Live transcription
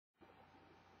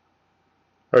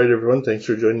Alright everyone, thanks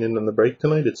for joining in on the break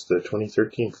tonight. It's the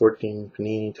 2013-14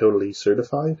 Panini Totally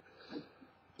Certified.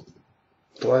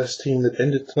 The last team that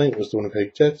ended tonight was the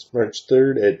Winnipeg Jets, March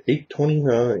 3rd at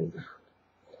 8:29.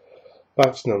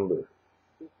 Box number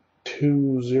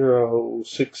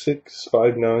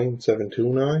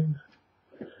 206659729.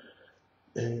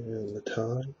 And the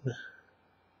time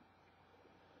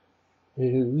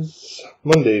is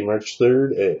Monday, March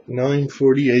 3rd at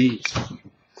 9:48.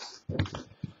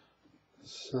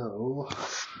 So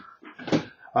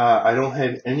I don't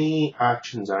have any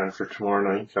auctions on for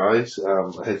tomorrow night, guys. I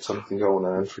had something going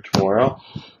on for tomorrow,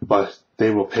 but they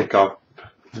will pick up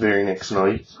the very next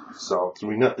night. So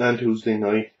there'll be nothing on Tuesday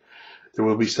night. There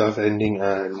will be stuff ending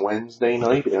on Wednesday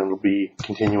night, and we'll be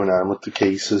continuing on with the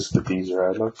cases that these are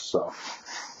out of. So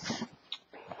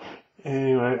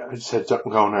anyway, I just had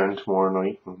something going on tomorrow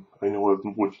night, and I know I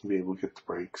wouldn't be able to get the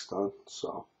breaks done.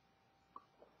 So.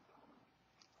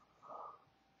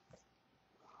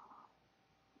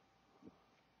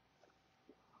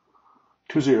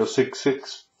 Two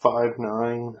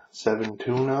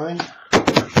 206659729.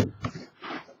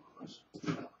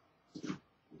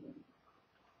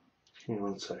 Give me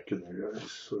 1 second there,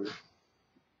 guys. Sorry.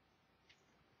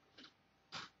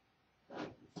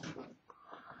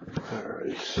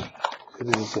 Alright. It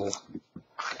is a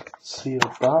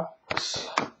sealed box.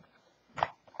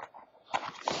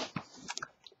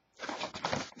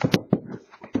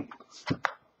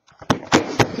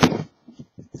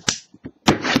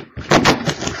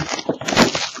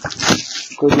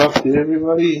 Good luck to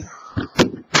everybody.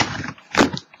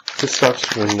 This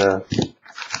stuff's been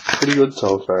pretty good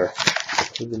so far.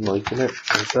 I've been liking it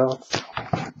myself.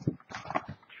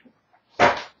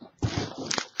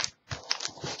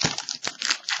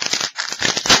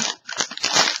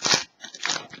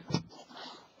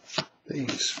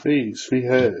 Base. We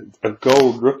have a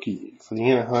gold rookie for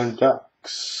the Anaheim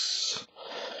Ducks.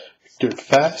 Victor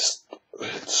Fast.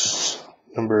 It's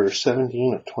number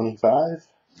 17 of 25.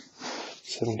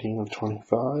 17 of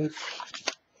 25.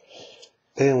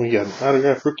 And we got an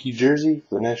autographed rookie jersey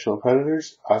for the Nashville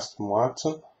Predators, Austin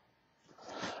Watson.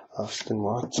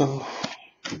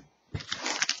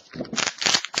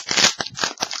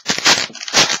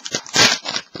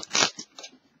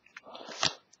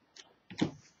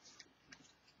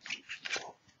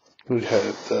 We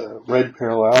have the red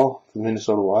parallel for the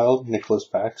Minnesota Wild, Nicholas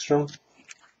Backstrom.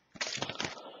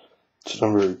 It's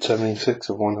number 76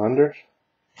 of 100.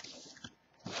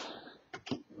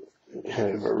 We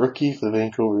have a rookie for the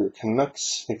Vancouver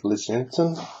Canucks, Nicholas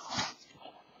Jensen.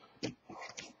 We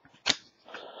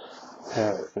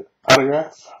have an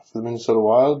autograph for the Minnesota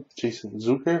Wild, Jason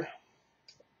Zucker.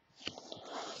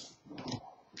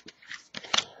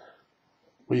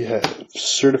 We have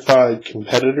certified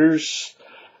competitors.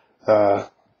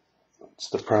 It's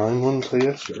the prime ones, I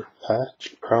guess, or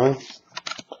patch, prime.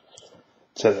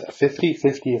 It's at 50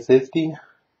 of 50.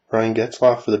 Ryan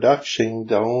Getzlaf for the Ducks, Shane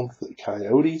Doan for the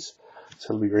Coyotes.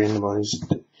 So it'll be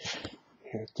randomized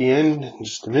here at the end in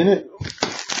just a minute.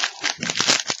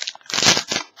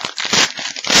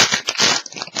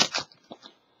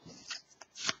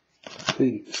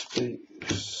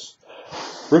 Base.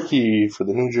 Rookie for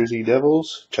the New Jersey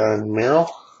Devils, John Merrill.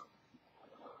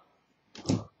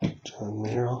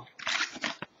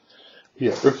 We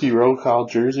got rookie roll call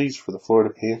jerseys for the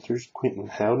Florida Panthers, Quentin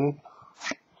Howden.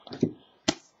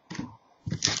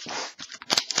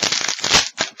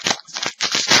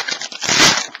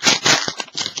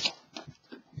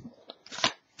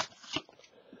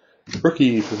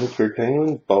 Rookie for Pittsburgh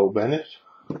Penguins, Bo Bennett.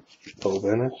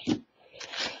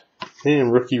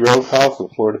 And rookie roll call for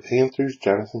the Florida Panthers,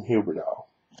 Jonathan Huberdeau.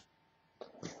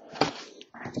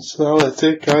 So that's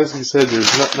it, guys. Like I said,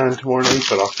 there's nothing on tomorrow night,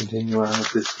 but I'll continue on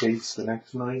with this case the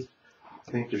next night.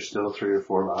 I think there's still 3 or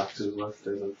 4 boxes left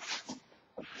in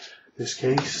this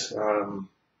case.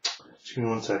 Just give me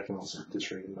 1 second, I'll set this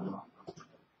random up.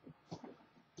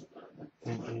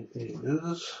 And it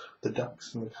is the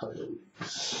Ducks and the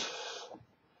Coyotes.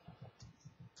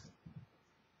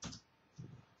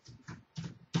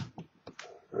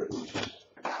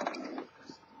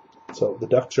 So the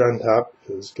Ducks are on top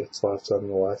because Getzlaf's on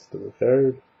the left of the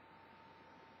card.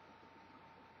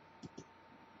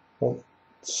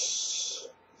 Let's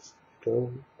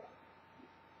go.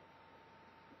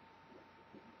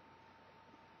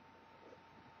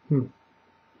 I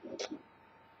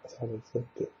thought I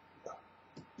flipped it.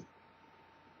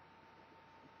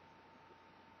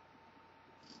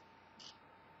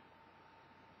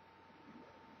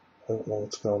 I don't know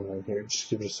what's going on here. Just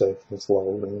give it a second. It's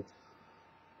loading.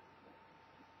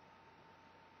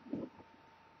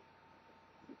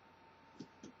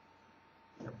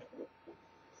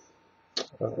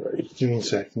 Alright, give me a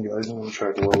second, guys. I'm gonna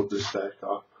try to load this back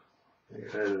up. I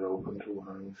had it open to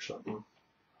one or something.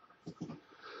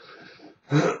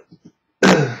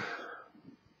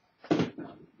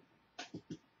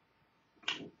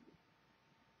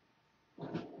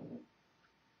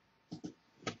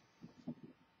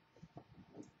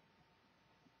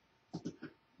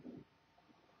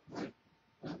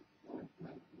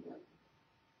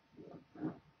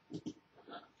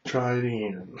 Try it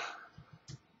again.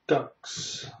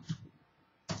 Ducks.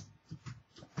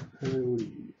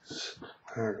 Coyotes.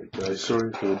 Alright, guys.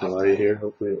 Sorry for the delay here.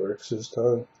 Hopefully it works this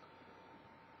time.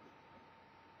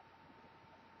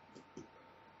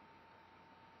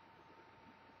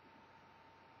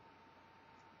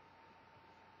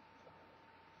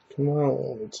 Come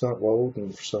on, it's not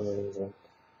loading for some reason.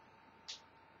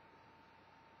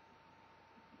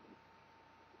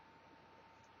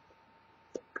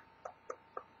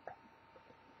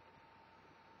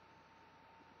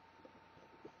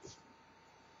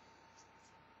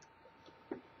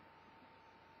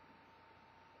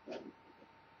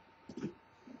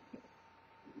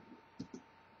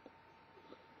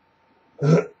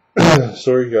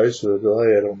 Sorry guys for the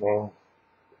delay, I don't know.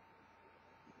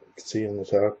 You can see in the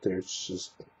top there, it's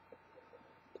just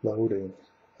loading.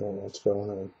 I don't know what's going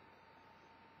on.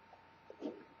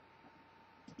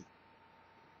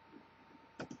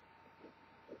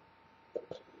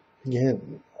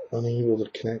 Again, unable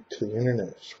to connect to the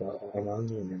internet while I'm on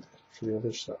the internet for the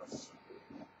other stuff.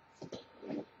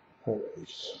 Alright.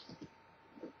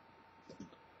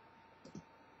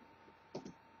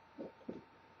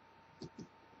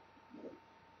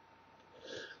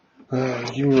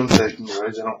 Give me 1 second,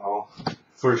 guys. I don't know.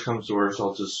 First comes to worst,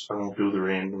 I won't do the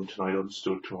random tonight. I'll just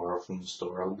do it tomorrow from the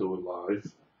store. I'll do it live.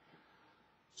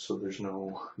 So there's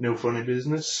no funny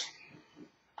business.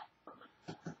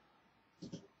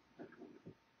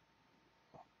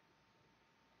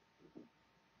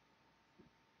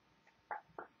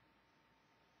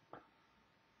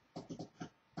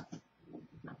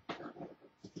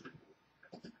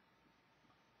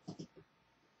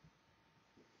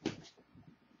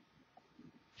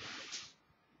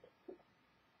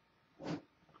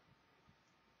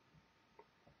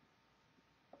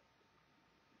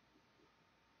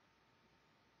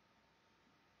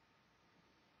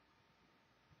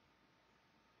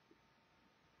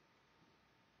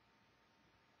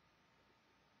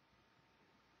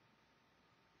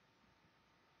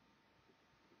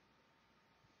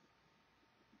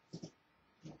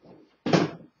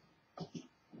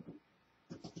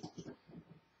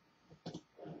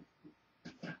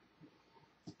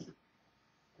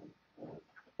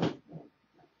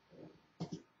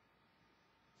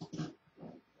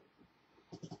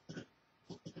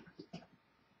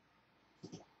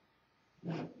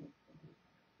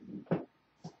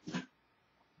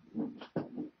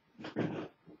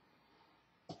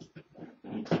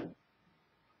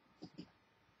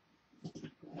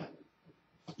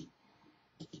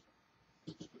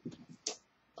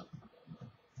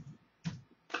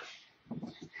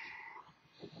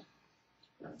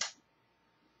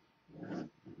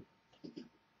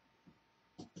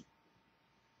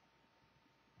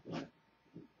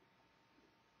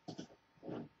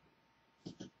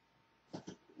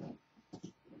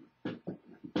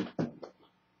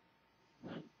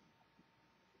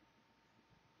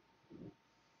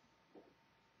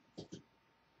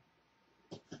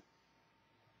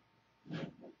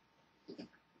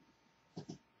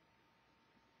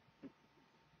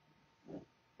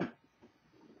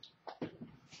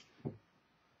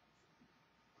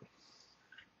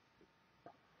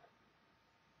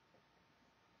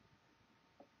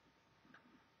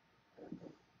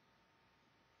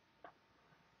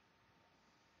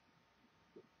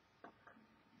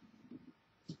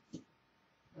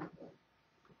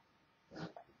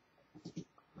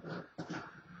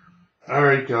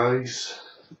 Alright, guys.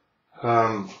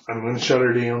 I'm going to shut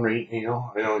her down right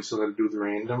now. I know I still got to do the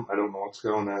random. I don't know what's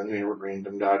going on here with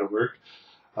random.org.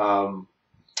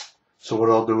 So what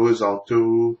I'll do is I'll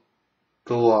do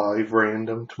the live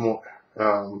random tomorrow.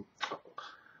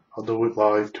 I'll do it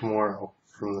live tomorrow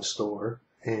from the store,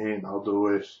 and I'll do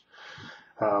it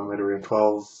at around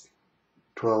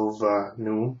 12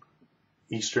 noon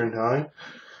Eastern time.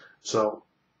 So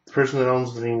the person that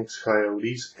owns the Phoenix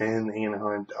Coyotes and the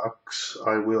Anaheim Ducks,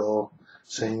 I will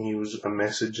send you a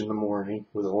message in the morning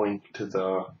with a link to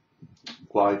the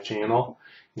live channel.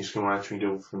 You just can watch me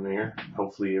do it from there.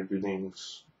 Hopefully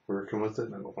everything's working with it.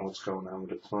 I don't know what's going on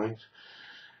with it tonight.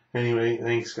 Anyway,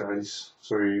 thanks guys.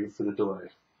 Sorry for the delay.